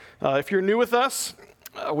If you're new with us,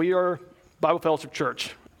 we are Bible Fellowship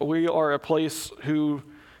Church. We are a place who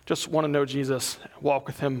just want to know Jesus, walk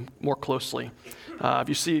with him more closely. If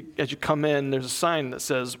you see, as you come in, there's a sign that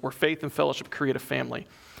says, where faith and fellowship create a family.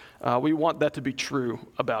 We want that to be true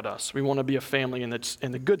about us. We want to be a family in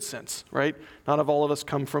the good sense, right? Not all of us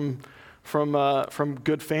come from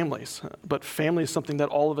good families, but family is something that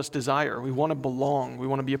all of us desire. We want to belong. We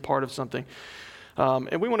want to be a part of something.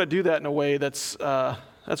 And we want to do that in a way that's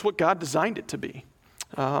what God designed it to be.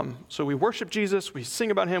 So we worship Jesus, we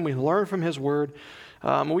sing about him, we learn from his word.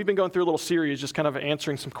 We've been going through a little series just kind of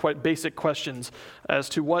answering some quite basic questions as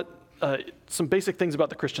to some basic things about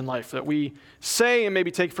the Christian life that we say and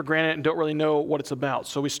maybe take for granted and don't really know what it's about.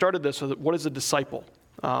 So we started this with, what is a disciple?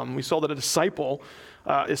 We saw that a disciple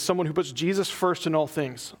is someone who puts Jesus first in all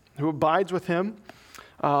things, who abides with him,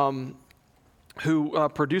 who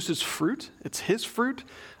produces fruit, it's his fruit,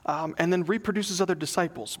 and then reproduces other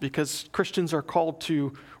disciples, because Christians are called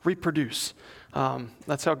to reproduce.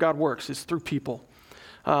 That's how God works, is through people.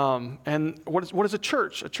 And what is a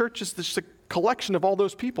church? A church is just a collection of all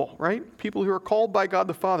those people, right? People who are called by God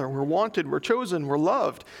the Father. We're wanted, we're chosen, we're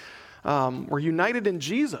loved. We're united in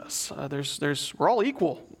Jesus. We're all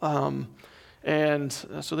equal. And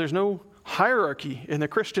so there's no hierarchy in the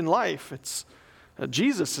Christian life. It's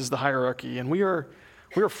Jesus is the hierarchy, and we are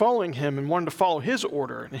following him and wanting to follow his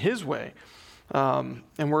order and his way. And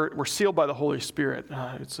we're sealed by the Holy Spirit.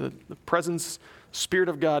 It's the presence, Spirit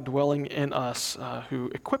of God dwelling in us,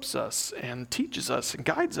 who equips us and teaches us and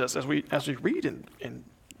guides us as we read and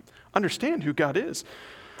understand who God is.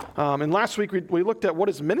 And last week we looked at what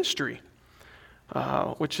is ministry,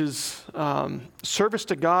 which is service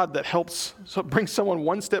to God that helps bring someone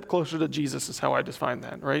one step closer to Jesus, is how I define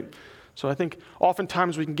that, right? So I think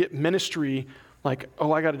oftentimes we can get ministry like,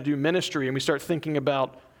 oh, I got to do ministry, and we start thinking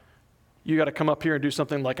about, you got to come up here and do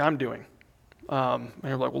something like I'm doing. And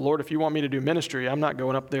you're like, well, Lord, if you want me to do ministry, I'm not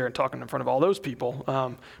going up there and talking in front of all those people.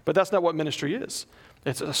 But that's not what ministry is.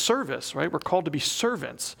 It's a service, right? We're called to be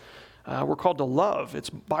servants. We're called to love. It's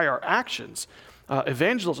by our actions.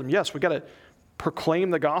 Evangelism, yes, we got to proclaim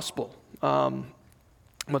the gospel.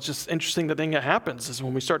 What's just interesting, the thing that happens is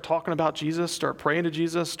when we start talking about Jesus, start praying to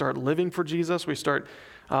Jesus, start living for Jesus, we start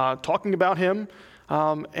talking about him,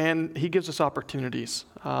 and he gives us opportunities.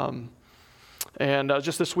 And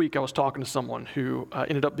just this week, I was talking to someone who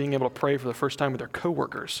ended up being able to pray for the first time with their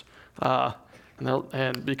coworkers,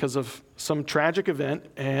 and because of some tragic event,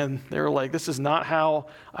 and they were like, this is not how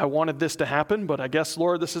I wanted this to happen, but I guess,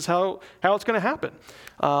 Lord, this is how it's going to happen.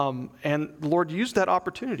 And the Lord used that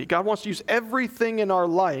opportunity. God wants to use everything in our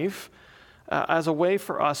life as a way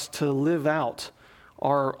for us to live out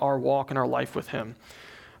our walk and our life with him.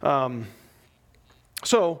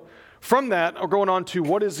 So from that, we're going on to,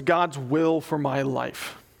 what is God's will for my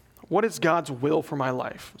life? What is God's will for my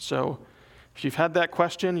life? So if you've had that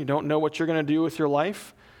question, you don't know what you're going to do with your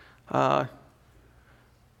life,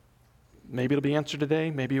 maybe it'll be answered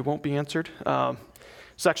today, maybe it won't be answered.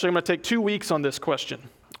 So actually, I'm going to take 2 weeks on this question.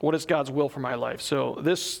 What is God's will for my life? So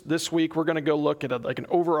this week, we're going to go look at an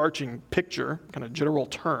overarching picture, kind of general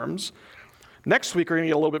terms. Next week, we're going to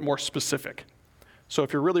get a little bit more specific. So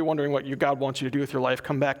if you're really wondering what God wants you to do with your life,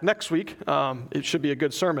 come back next week. It should be a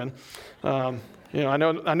good sermon. I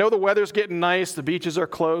know the weather's getting nice, the beaches are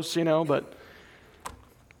close, but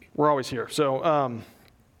we're always here. So, I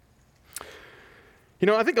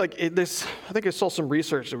think I think I saw some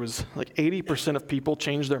research that was like 80% of people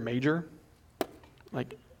change their major,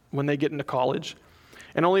 like when they get into college,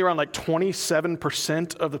 and only around like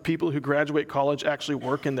 27% of the people who graduate college actually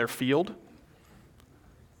work in their field.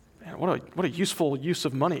 Man, what a useful use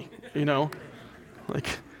of money,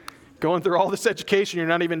 like going through all this education, you're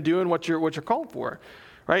not even doing what you're called for,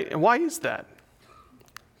 right? And why is that?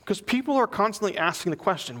 Because people are constantly asking the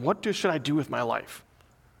question, should I do with my life?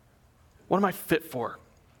 What am I fit for?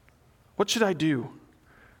 What should I do?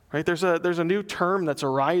 Right? There's a new term that's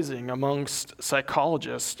arising amongst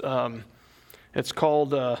psychologists. It's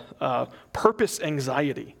called purpose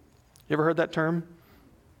anxiety. You ever heard that term?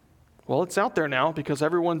 Well, it's out there now because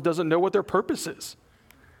everyone doesn't know what their purpose is.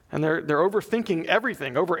 And they're overthinking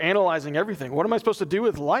everything, overanalyzing everything. What am I supposed to do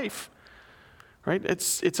with life? Right?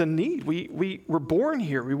 It's a need. We're born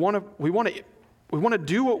here. We want to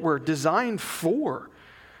do what we're designed for.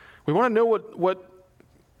 We want to know what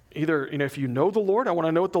either, if you know the Lord, I want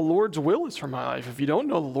to know what the Lord's will is for my life. If you don't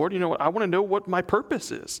know the Lord, I want to know what my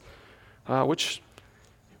purpose is, which,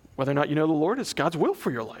 whether or not you know the Lord, is God's will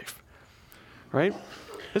for your life, right?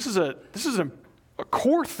 This is a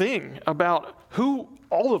core thing about who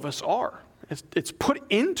all of us are. It's put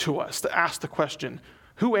into us to ask the question,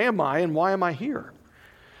 who am I and why am I here?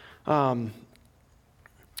 So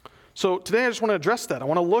today I just want to address that. I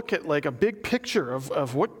want to look at like a big picture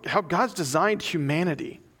of how God's designed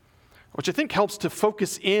humanity, which I think helps to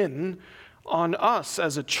focus in on us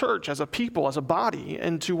as a church, as a people, as a body,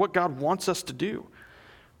 and to what God wants us to do.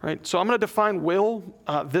 Right? So I'm going to define will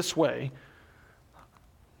this way.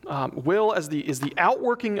 Will is the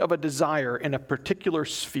outworking of a desire in a particular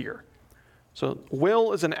sphere. So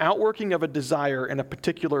will is an outworking of a desire in a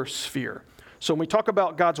particular sphere. So when we talk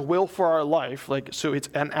about God's will for our life, so it's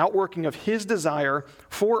an outworking of his desire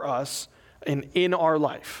for us in our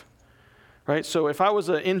life. Right? So if I was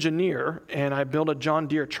an engineer and I built a John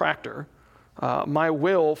Deere tractor, my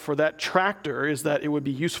will for that tractor is that it would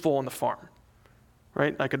be useful on the farm.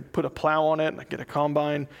 Right? I could put a plow on it, I could get a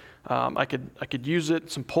combine, I could use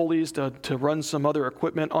it, some pulleys to run some other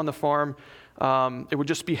equipment on the farm. It would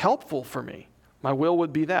just be helpful for me. My will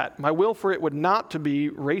would be that. My will for it would not to be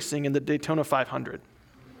racing in the Daytona 500.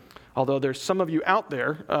 Although there's some of you out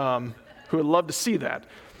there who would love to see that.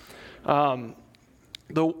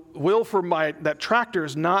 The will for that tractor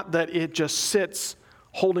is not that it just sits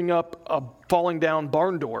holding up a falling down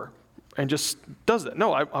barn door and just does that.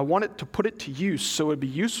 No, I want it to put it to use so it would be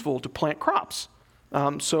useful to plant crops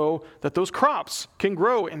so that those crops can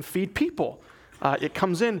grow and feed people. It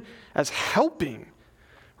comes in as helping,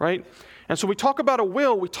 right? And so we talk about a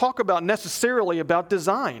will, we talk about necessarily about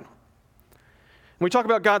design. When we talk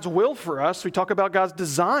about God's will for us, we talk about God's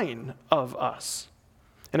design of us.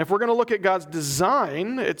 And if we're going to look at God's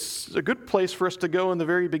design, it's a good place for us to go in the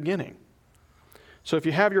very beginning. So if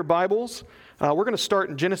you have your Bibles, we're going to start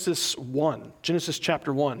in Genesis 1, Genesis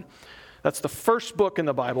chapter 1. That's the first book in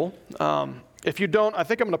the Bible. If you don't, I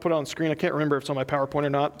think I'm going to put it on screen. I can't remember if it's on my PowerPoint or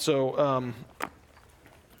not. So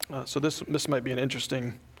this might be an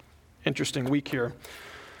interesting week here.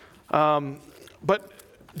 But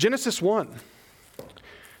Genesis 1.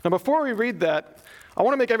 Now, before we read that, I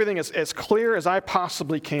want to make everything as clear as I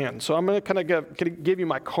possibly can. So I'm going to kind of give you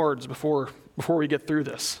my cards before we get through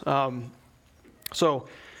this. So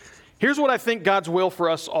here's what I think God's will for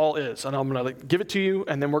us all is. And I'm going to give it to you,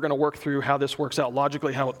 and then we're going to work through how this works out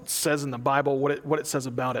logically, how it says in the Bible, what it says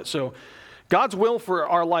about it. So God's will for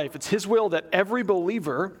our life, it's his will that every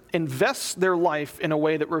believer invests their life in a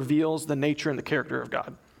way that reveals the nature and the character of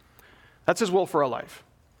God. That's his will for our life.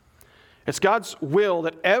 It's God's will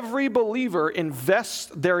that every believer invests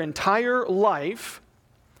their entire life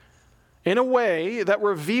in a way that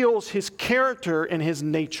reveals his character and his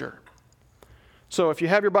nature. So if you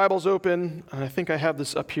have your Bibles open, and I think I have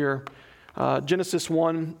this up here, Genesis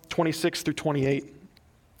 1, 26 through 28.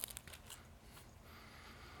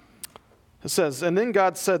 It says, "And then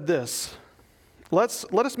God said this,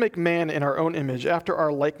 let us make man in our own image, after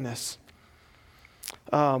our likeness.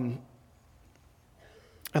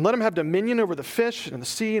 And let him have dominion over the fish and the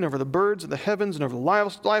sea and over the birds of the heavens and over the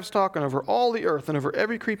livestock and over all the earth and over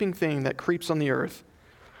every creeping thing that creeps on the earth.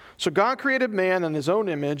 So God created man in his own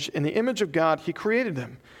image. In the image of God, he created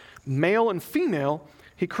them. Male and female,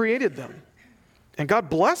 he created them. And God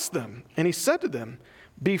blessed them, and he said to them,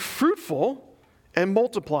 be fruitful and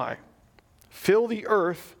multiply. Fill the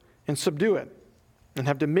earth and subdue it, and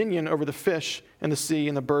have dominion over the fish and the sea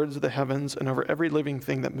and the birds of the heavens and over every living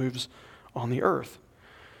thing that moves on the earth."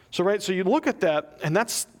 So you look at that, and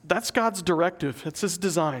that's God's directive. It's his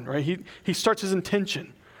design, right? He starts his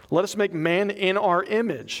intention. Let us make man in our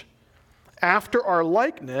image, after our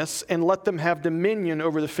likeness, and let them have dominion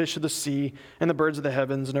over the fish of the sea and the birds of the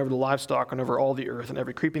heavens and over the livestock and over all the earth and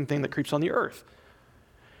every creeping thing that creeps on the earth.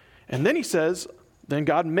 And then he says, then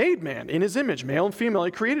God made man in his image, male and female,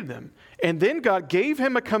 he created them. And then God gave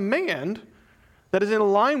him a command that is in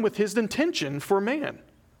line with his intention for man,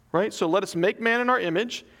 right? So let us make man in our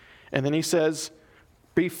image. And then he says,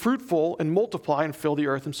 be fruitful and multiply and fill the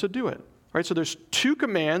earth and subdue it, right? So there's two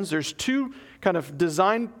commands. There's two kind of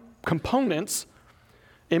design components: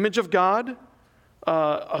 image of God,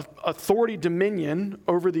 authority, dominion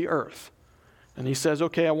over the earth. And he says,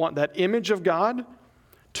 okay, I want that image of God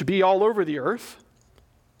to be all over the earth.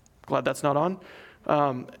 Glad that's not on.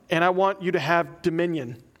 And I want you to have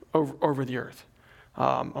dominion over the earth.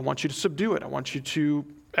 I want you to subdue it. I want you to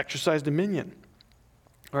exercise dominion.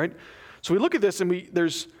 All right? So we look at this, and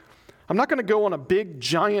I'm not going to go on a big,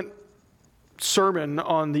 giant sermon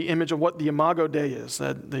on the image of what the Imago Dei is,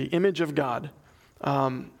 the image of God.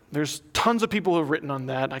 There's tons of people who have written on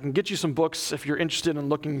that. I can get you some books if you're interested in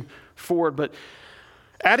looking forward. But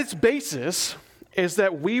at its basis is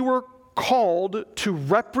that we were called to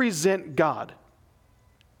represent God,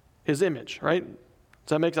 his image, right? Does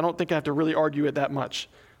that make sense? I don't think I have to really argue it that much.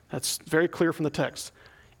 That's very clear from the text.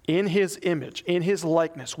 in his image, in his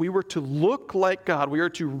likeness. We were to look like God. We are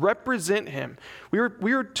to represent him. We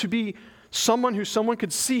are to be someone who someone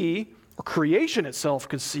could see, or creation itself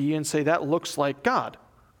could see and say, that looks like God.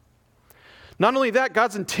 Not only that,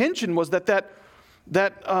 God's intention was that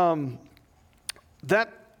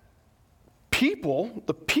people,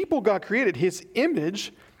 the people God created, his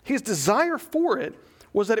image, his desire for it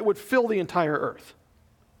was that it would fill the entire earth.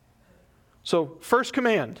 So, first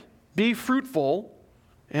command, be fruitful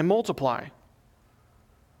and multiply,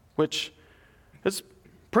 which is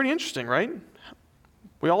pretty interesting, right?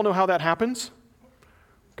 We all know how that happens.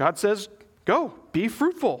 God says, go, be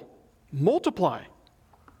fruitful, multiply.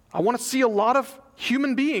 I want to see a lot of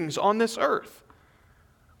human beings on this earth.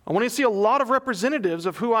 I want to see a lot of representatives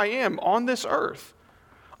of who I am on this earth.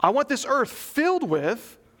 I want this earth filled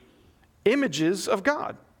with images of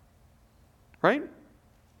God, right?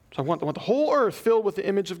 So I want the whole earth filled with the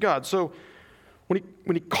image of God. So when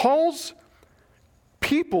he calls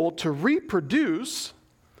people to reproduce,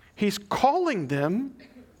 he's calling them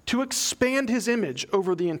to expand his image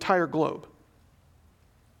over the entire globe.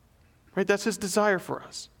 Right? That's his desire for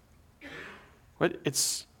us. Right?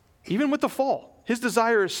 It's even with the fall, his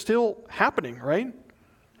desire is still happening, right?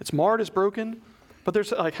 It's marred, it's broken, but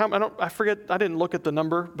there's like I forget, I didn't look at the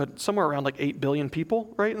number, but somewhere around like 8 billion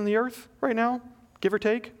people, right, in the earth right now, give or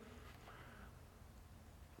take.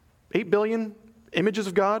 8 billion images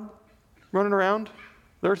of God running around.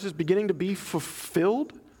 The earth is beginning to be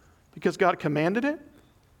fulfilled because God commanded it.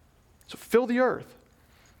 So fill the earth.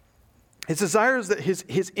 His desire is that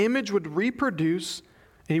his image would reproduce,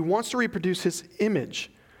 and he wants to reproduce his image.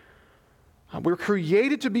 We're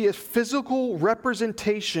created to be a physical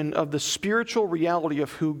representation of the spiritual reality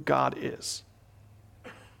of who God is.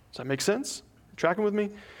 Does that make sense? You tracking with me?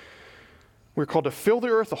 We're called to fill the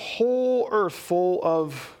earth, the whole earth full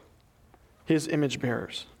of his image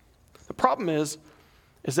bearers. The problem is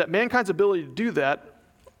that mankind's ability to do that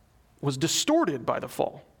was distorted by the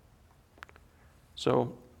fall.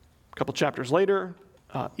 So a couple chapters later,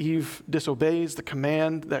 Eve disobeys the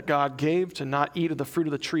command that God gave to not eat of the fruit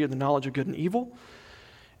of the tree of the knowledge of good and evil.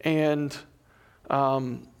 And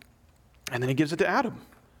then he gives it to Adam.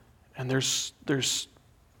 And there's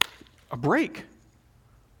a break.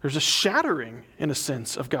 There's a shattering, in a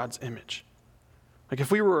sense, of God's image. Like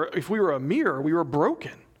if we were a mirror, we were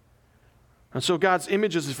broken. And so God's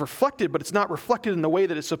image is reflected, but it's not reflected in the way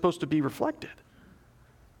that it's supposed to be reflected.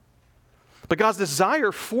 But God's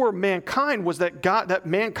desire for mankind was that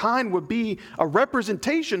mankind would be a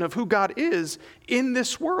representation of who God is in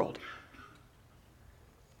this world.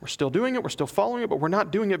 We're still doing it, we're still following it, but we're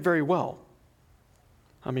not doing it very well.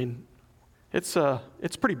 I mean, it's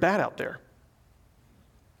pretty bad out there.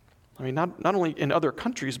 I mean, not only in other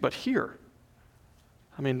countries, but here.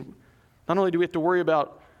 I mean, not only do we have to worry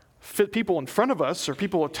about people in front of us or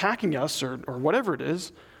people attacking us or whatever it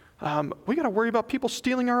is, we got to worry about people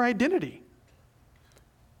stealing our identity.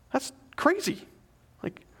 That's crazy.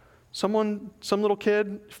 Like some little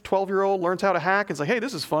kid, 12-year-old, learns how to hack and is like, hey,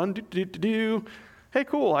 this is fun. Hey,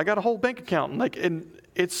 cool, I got a whole bank account. And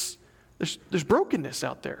there's brokenness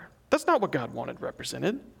out there. That's not what God wanted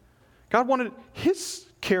represented. God wanted his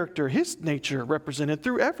character, his nature represented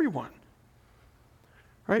through everyone.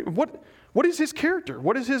 Right? What is his character?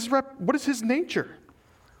 What is his nature?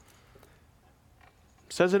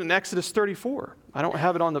 It says it in Exodus 34. I don't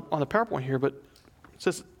have it on the PowerPoint here, but it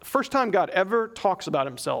says first time God ever talks about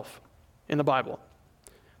himself in the Bible.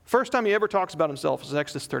 First time he ever talks about himself is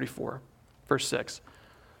Exodus 34, verse 6.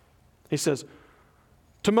 He says,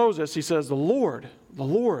 to Moses, he says, the Lord,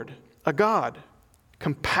 a God,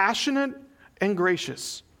 compassionate and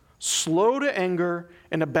gracious, slow to anger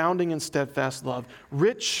and abounding in steadfast love,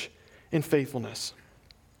 rich in faithfulness,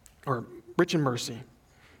 or rich in mercy,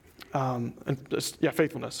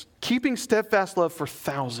 faithfulness, keeping steadfast love for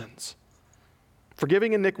thousands,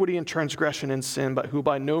 forgiving iniquity and transgression and sin, but who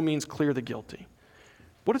by no means clear the guilty.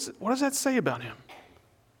 What does that say about him?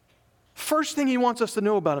 First thing he wants us to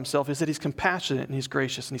know about himself is that he's compassionate and he's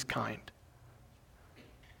gracious and he's kind.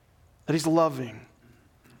 That he's loving,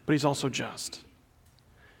 but he's also just.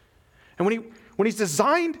 And when he's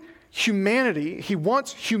designed humanity, he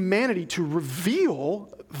wants humanity to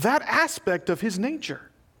reveal that aspect of his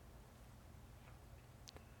nature.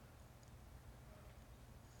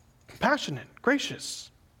 Compassionate,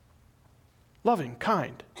 gracious, loving,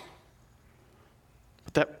 kind.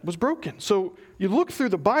 But that was broken. So you look through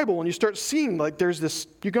the Bible and you start seeing like there's this,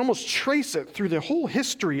 you can almost trace it through the whole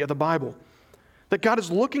history of the Bible, that God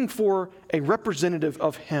is looking for a representative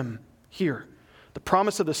of him here. the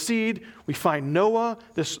promise of the seed. We find Noah,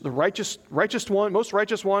 the righteous one, most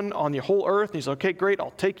righteous one on the whole earth. And he's like, okay, great,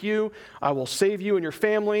 I'll take you. I will save you and your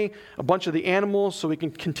family, a bunch of the animals, so we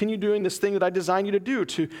can continue doing this thing that I designed you to do,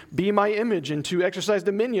 to be my image and to exercise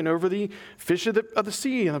dominion over the fish of the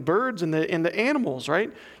sea and the birds and the animals,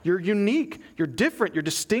 right? You're unique, you're different, you're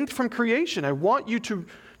distinct from creation. I want you to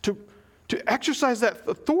exercise that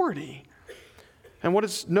authority. And what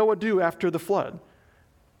does Noah do after the flood?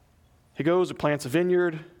 He goes and plants a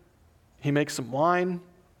vineyard. He makes some wine.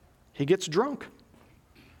 He gets drunk.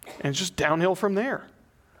 And it's just downhill from there.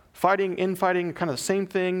 Infighting, kind of the same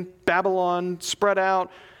thing. Babylon spread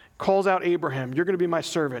out, calls out Abraham. You're going to be my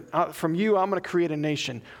servant. From you, I'm going to create a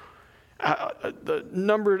nation. The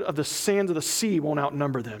number of the sands of the sea won't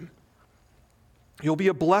outnumber them. You'll be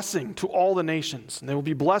a blessing to all the nations. And they will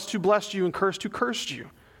be blessed who blessed you and cursed who cursed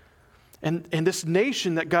you. And this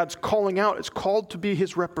nation that God's calling out is called to be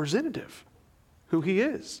his representative, who he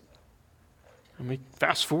is. And we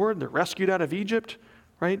fast forward, they're rescued out of Egypt,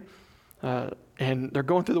 right? And they're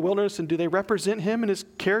going through the wilderness, and do they represent him and his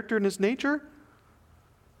character and his nature?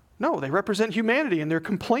 No, they represent humanity and their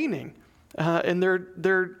complaining and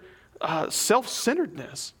their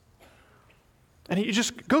self-centeredness. And you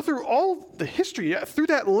just go through all the history through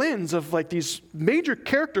that lens of like these major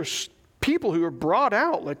characters, people who are brought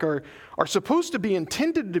out, like are supposed to be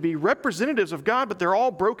intended to be representatives of God, but they're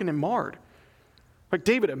all broken and marred. Like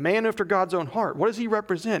David, a man after God's own heart. What does he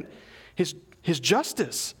represent? His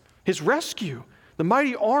justice, his rescue, the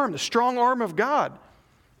mighty arm, the strong arm of God.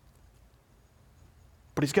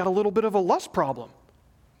 But he's got a little bit of a lust problem.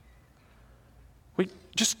 We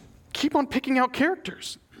just keep on picking out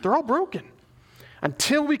characters. They're all broken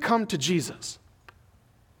until we come to Jesus.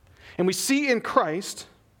 And we see in Christ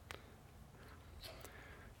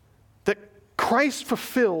that Christ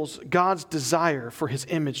fulfills God's desire for his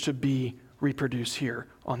image to be reproduced here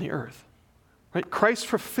on the earth. Right? Christ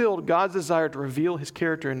fulfilled God's desire to reveal his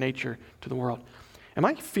character and nature to the world. Am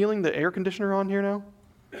I feeling the air conditioner on here now?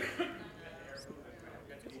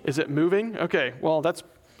 Is it moving? Okay, well, I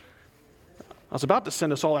was about to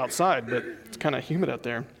send us all outside, but it's kind of humid out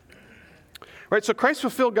there. Right, so Christ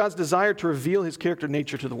fulfilled God's desire to reveal his character and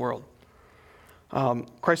nature to the world.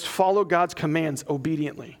 Christ followed God's commands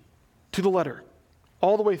obediently, to the letter,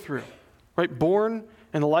 all the way through. Right, born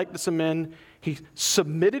in the likeness of men, he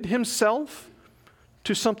submitted himself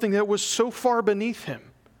to something that was so far beneath him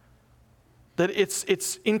that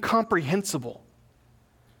it's incomprehensible.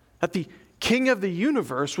 That the King of the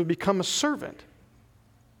universe would become a servant.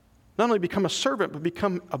 Not only become a servant, but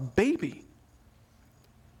become a baby.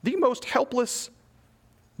 The most helpless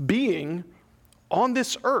being on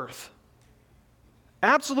this earth,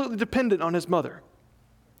 absolutely dependent on his mother.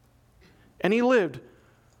 And he lived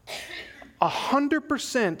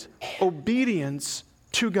 100% obedience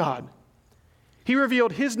to God. He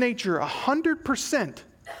revealed his nature 100%.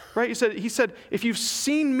 Right? He said, if you've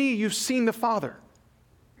seen me, you've seen the Father.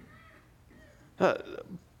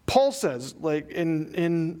 Paul says, like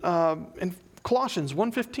in Colossians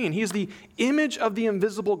 1:15, he is the image of the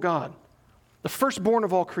invisible God, the firstborn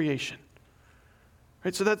of all creation.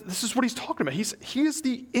 Right? So this is what he's talking about. He is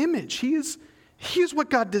the image. He is what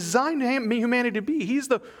God designed humanity to be. He's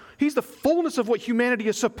the fullness of what humanity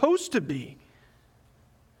is supposed to be.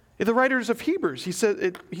 In the writers of Hebrews, he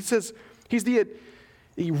says he's the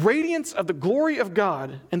radiance of the glory of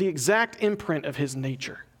God and the exact imprint of his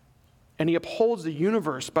nature. And he upholds the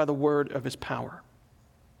universe by the word of his power.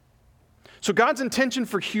 So God's intention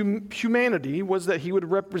for humanity was that he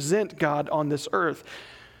would represent God on this earth.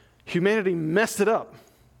 Humanity messed it up.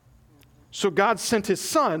 So God sent his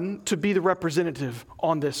son to be the representative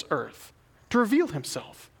on this earth, to reveal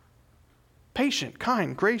himself. Patient,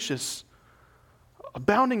 kind, gracious,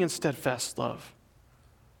 abounding in steadfast love.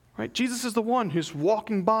 Right? Jesus is the one who's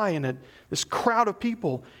walking by in this crowd of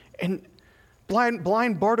people, and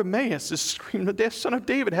blind Bartimaeus is screaming, "Son of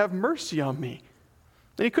David, have mercy on me."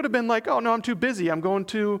 And he could have been like, "Oh no, I'm too busy. I'm going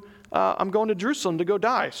to Jerusalem to go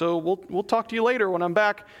die. So we'll talk to you later when I'm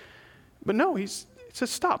back." But no, he says,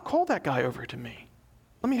 "Stop. Call that guy over to me.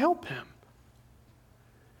 Let me help him."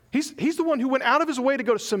 He's the one who went out of his way to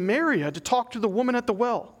go to Samaria to talk to the woman at the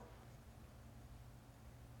well,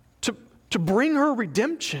 to bring her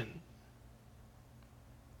redemption.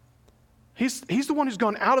 He's the one who's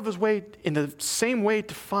gone out of his way in the same way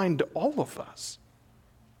to find all of us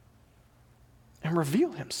and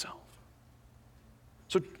reveal himself.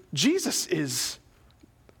 So Jesus is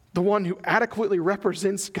the one who adequately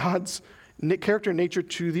represents God's character and nature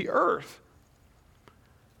to the earth.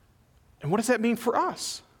 And what does that mean for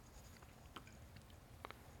us?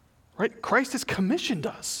 Right? Christ has commissioned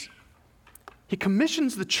us. He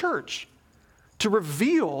commissions the church to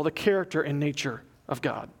reveal the character and nature of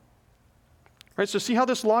God. Right? So see how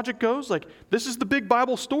this logic goes? Like, this is the big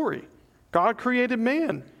Bible story. God created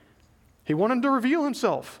man. He wanted to reveal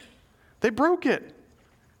himself. They broke it.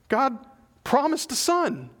 God promised a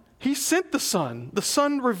son. He sent the Son. The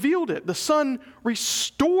Son revealed it. The Son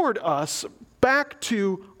restored us back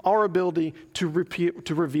to our ability to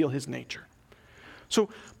reveal his nature. So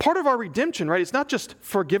part of our redemption, right, it's not just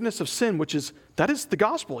forgiveness of sin, that is the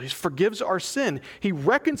gospel. He forgives our sin. He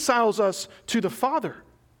reconciles us to the Father.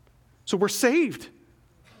 So we're saved.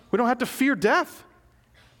 We don't have to fear death.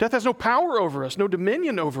 Death has no power over us, no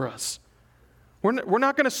dominion over us. We're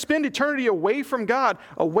not going to spend eternity away from God,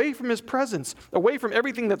 away from his presence, away from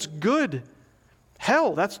everything that's good.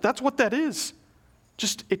 Hell, that's what that is.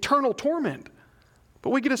 Just eternal torment.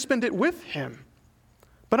 But we get to spend it with him.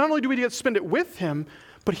 But not only do we get to spend it with him,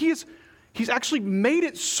 but he's actually made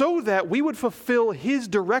it so that we would fulfill his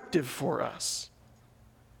directive for us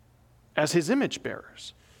as his image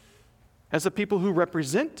bearers, as the people who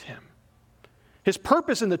represent him. His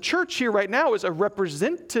purpose in the church here right now is a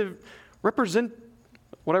representative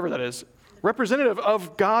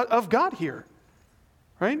of God here,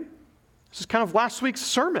 right? This is kind of last week's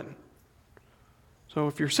sermon. So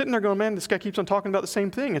if you're sitting there going, man, this guy keeps on talking about the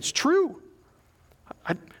same thing, it's true.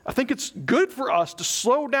 I think it's good for us to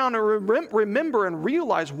slow down and remember and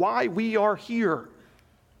realize why we are here.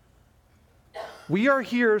 We are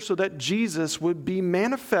here so that Jesus would be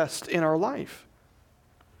manifest in our life,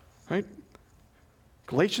 right?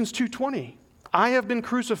 Galatians 2:20, I have been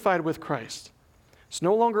crucified with Christ. It's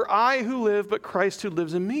no longer I who live, but Christ who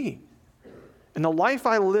lives in me. In the life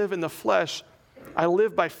I live in the flesh, I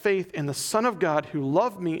live by faith in the Son of God who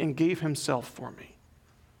loved me and gave himself for me.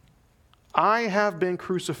 I have been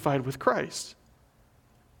crucified with Christ.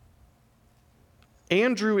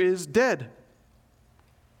 Andrew is dead.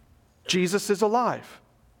 Jesus is alive.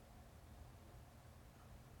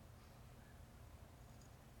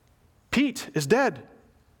 Pete is dead.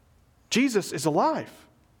 Jesus is alive.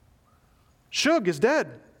 Shug is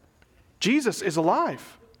dead. Jesus is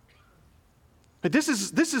alive. But this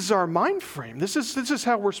is our mind frame. This is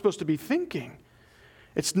how we're supposed to be thinking.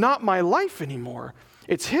 It's not my life anymore.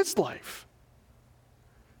 It's his life.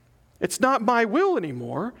 It's not my will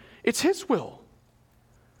anymore. It's his will.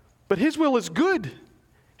 But his will is good.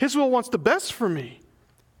 His will wants the best for me.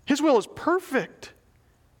 His will is perfect.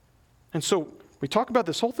 And so we talk about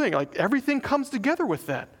this whole thing, like everything comes together with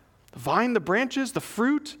that. The vine, the branches, the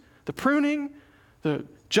fruit, the pruning, the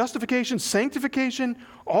justification, sanctification,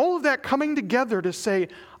 all of that coming together to say,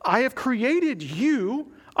 I have created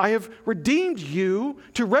you, I have redeemed you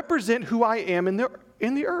to represent who I am in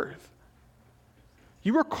the earth.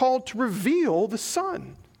 You are called to reveal the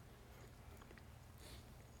Son.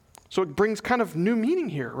 So it brings kind of new meaning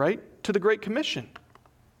here, right, to the Great Commission.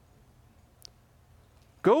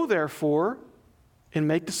 Go, therefore, and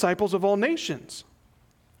make disciples of all nations,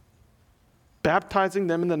 baptizing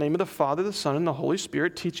them in the name of the Father, the Son, and the Holy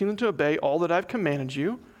Spirit, teaching them to obey all that I've commanded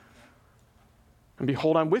you. And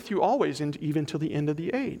behold, I'm with you always, and even till the end of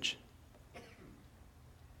the age.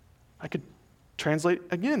 I could translate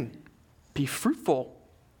again. Be fruitful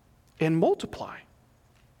and multiply.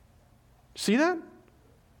 See that?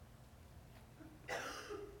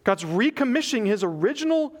 God's recommissioning his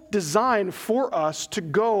original design for us to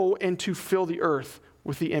go and to fill the earth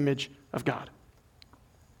with the image of God.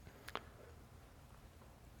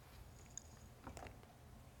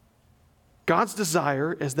 God's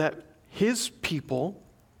desire is that his people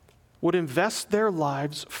would invest their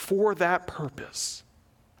lives for that purpose.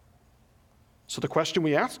 So the question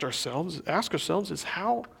we ask ourselves is,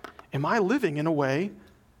 how am I living in a way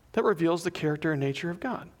that reveals the character and nature of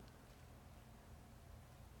God?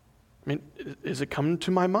 I mean, is it coming to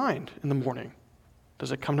my mind in the morning?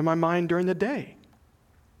 Does it come to my mind during the day?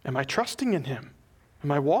 Am I trusting in him?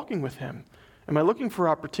 Am I walking with him? Am I looking for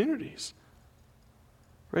opportunities?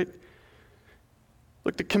 Right?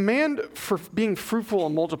 Look, the command for being fruitful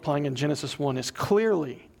and multiplying in Genesis 1 is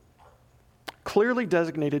clearly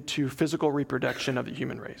designated to physical reproduction of the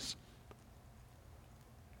human race.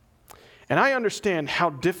 And I understand how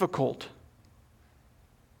difficult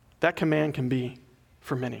that command can be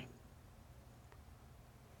for many.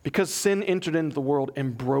 Because sin entered into the world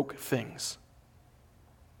and broke things.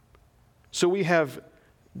 So we have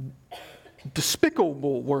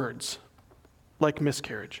despicable words like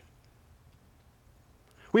miscarriage.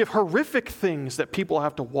 We have horrific things that people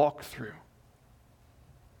have to walk through.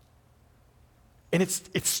 And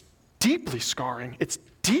it's deeply scarring. It's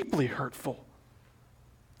deeply hurtful.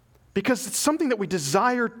 Because it's something that we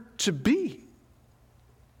desire to be.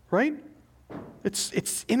 Right?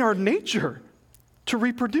 It's in our nature to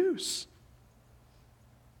reproduce.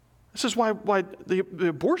 This is why the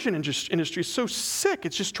abortion industry is so sick.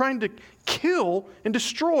 It's just trying to kill and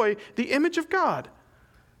destroy the image of God.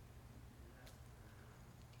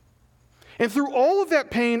 And through all of that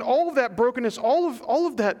pain, all of that brokenness, all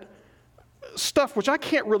of that stuff, which I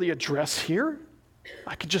can't really address here,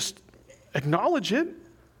 I could just acknowledge it.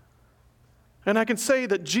 And I can say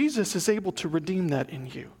that Jesus is able to redeem that in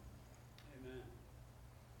you.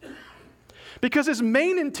 Amen. Because his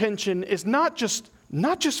main intention is not just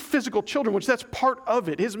physical children, which that's part of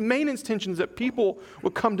it. His main intention is that people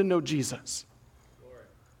will come to know Jesus. Lord.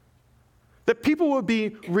 That people will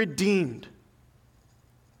be redeemed.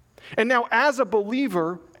 And now, as a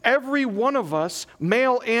believer, every one of us,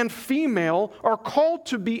 male and female, are called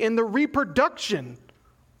to be in the reproduction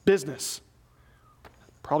business.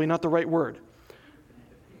 Probably not the right word.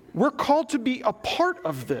 We're called to be a part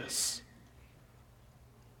of this.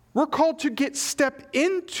 We're called to step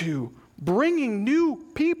into bringing new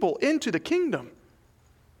people into the kingdom.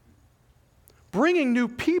 Bringing new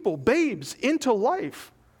people, babes, into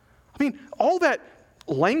life. I mean, all that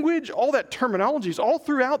language, all that terminology is all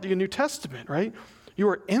throughout the New Testament, right? You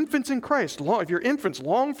are infants in Christ. If you're infants,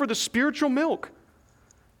 long for the spiritual milk.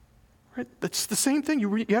 Right? That's the same thing.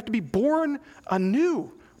 You have to be born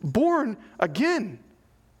anew, born again.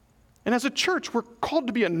 And as a church, we're called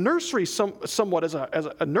to be a nursery somewhat as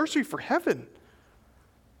a nursery for heaven.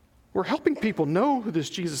 We're helping people know who this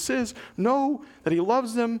Jesus is, know that he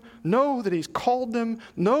loves them, know that he's called them,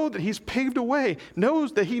 know that he's paved a way,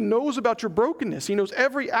 knows that he knows about your brokenness. He knows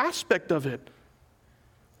every aspect of it,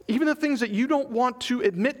 even the things that you don't want to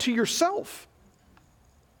admit to yourself.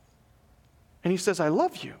 And he says, I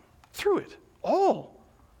love you through it, all.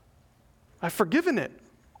 I've forgiven it,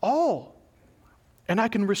 all. And I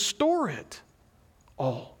can restore it,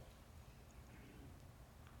 all.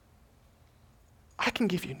 I can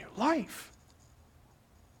give you new life.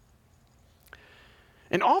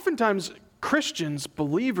 And oftentimes, Christians,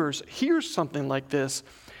 believers, hear something like this,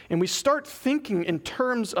 and we start thinking in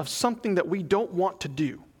terms of something that we don't want to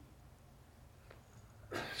do.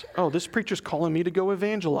 Oh, this preacher's calling me to go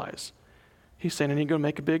evangelize. He's saying I need to go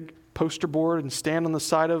make a big poster board and stand on the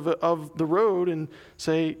side of the road and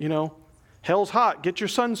say, hell's hot, get your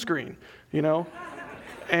sunscreen,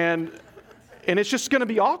 And it's just going to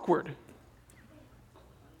be awkward.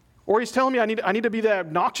 Or he's telling me I need to be the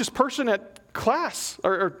obnoxious person at class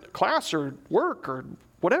or work or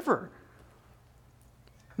whatever.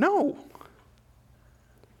 No.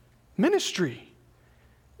 Ministry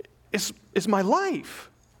is my life.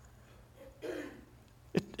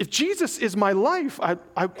 If Jesus is my life,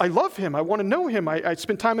 I love him. I want to know him. I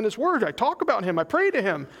spend time in his word. I talk about him. I pray to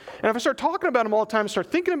him. And if I start talking about him all the time, start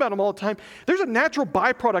thinking about him all the time, there's a natural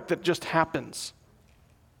byproduct that just happens.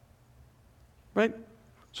 Right?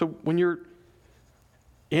 So when you're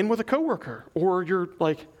in with a coworker, or you're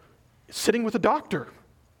sitting with a doctor,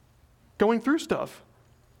 going through stuff,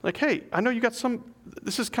 hey, I know you got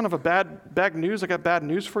this is kind of a bad news. I got bad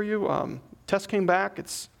news for you. Test came back.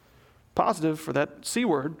 It's positive for that C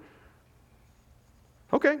word.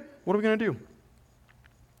 Okay, what are we going to do?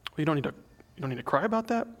 Well, you don't need to cry about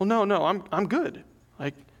that. Well, no, I'm good.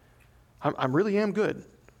 I really am good.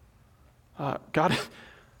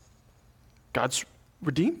 God's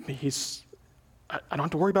redeemed me. I don't have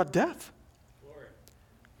to worry about death. Glory.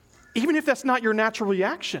 Even if that's not your natural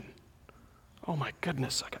reaction. Oh my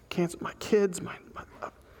goodness, I got cancer, my kids, my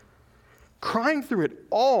crying through it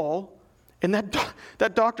all, and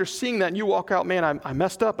that doctor seeing that, and you walk out, man, I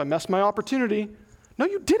messed up, I messed my opportunity. No,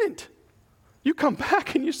 you didn't. You come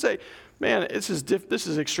back and you say, man, this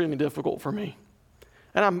is extremely difficult for me,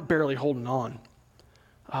 and I'm barely holding on.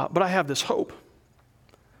 But I have this hope.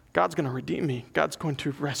 God's going to redeem me. God's going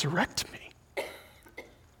to resurrect me.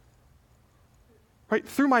 Right?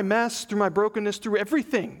 Through my mess, through my brokenness, through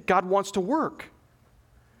everything, God wants to work.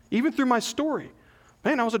 Even through my story.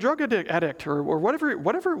 Man, I was a drug addict or whatever it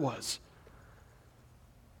was.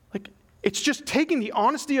 It's just taking the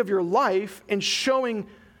honesty of your life and showing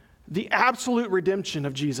the absolute redemption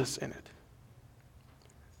of Jesus in it.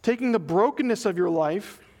 Taking the brokenness of your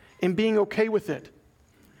life and being okay with it.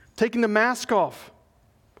 Taking the mask off.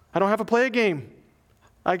 I don't have to play a game.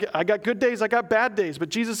 I got good days, I got bad days, but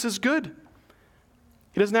Jesus is good.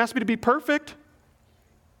 He doesn't ask me to be perfect.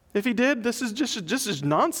 If he did, this is just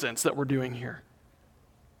nonsense that we're doing here.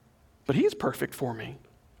 But he's perfect for me.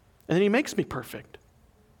 And then he makes me perfect.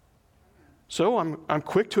 So I'm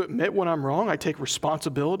quick to admit when I'm wrong. I take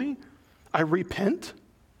responsibility. I repent.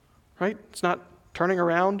 Right? It's not turning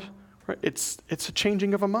around. Right? It's a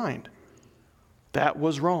changing of a mind. That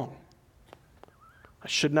was wrong. I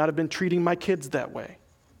should not have been treating my kids that way.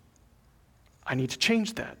 I need to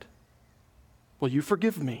change that. Will you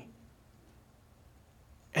forgive me?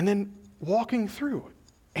 And then walking through.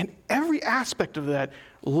 And every aspect of that,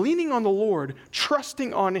 leaning on the Lord,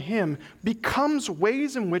 trusting on Him, becomes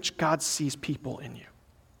ways in which God sees people in you.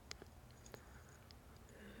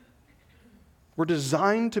 We're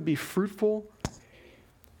designed to be fruitful.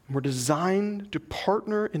 We're designed to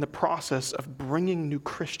partner in the process of bringing new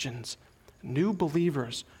Christians, new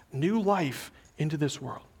believers, new life into this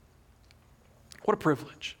world. What a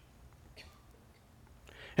privilege.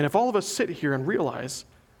 And if all of us sit here and realize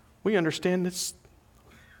we understand this,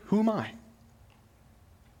 who am I?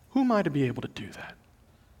 Who am I to be able to do that?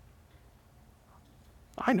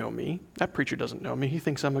 I know me. That preacher doesn't know me. He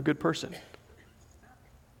thinks I'm a good person.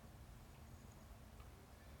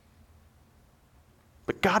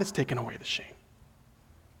 But God has taken away the shame.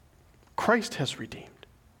 Christ has redeemed.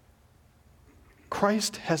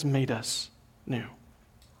 Christ has made us new.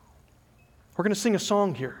 We're going to sing a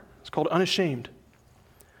song here. It's called Unashamed.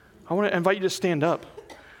 I want to invite you to stand up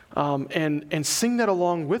and sing that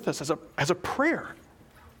along with us as a prayer.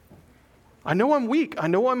 I know I'm weak. I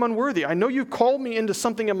know I'm unworthy. I know you've called me into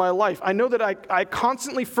something in my life. I know that I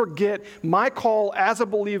constantly forget my call as a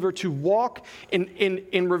believer to walk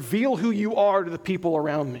and reveal who you are to the people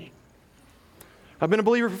around me. I've been a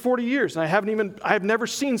believer for 40 years, and I have never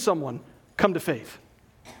seen someone come to faith.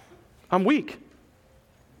 I'm weak.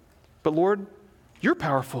 But Lord, you're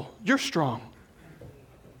powerful. You're strong.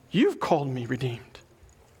 You've called me redeemed.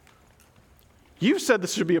 You've said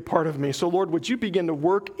this should be a part of me. So Lord, would you begin to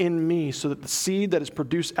work in me so that the seed that is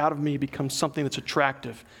produced out of me becomes something that's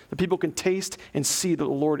attractive, that people can taste and see that the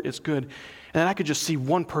Lord is good, and that I could just see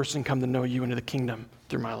one person come to know you into the kingdom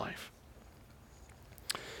through my life.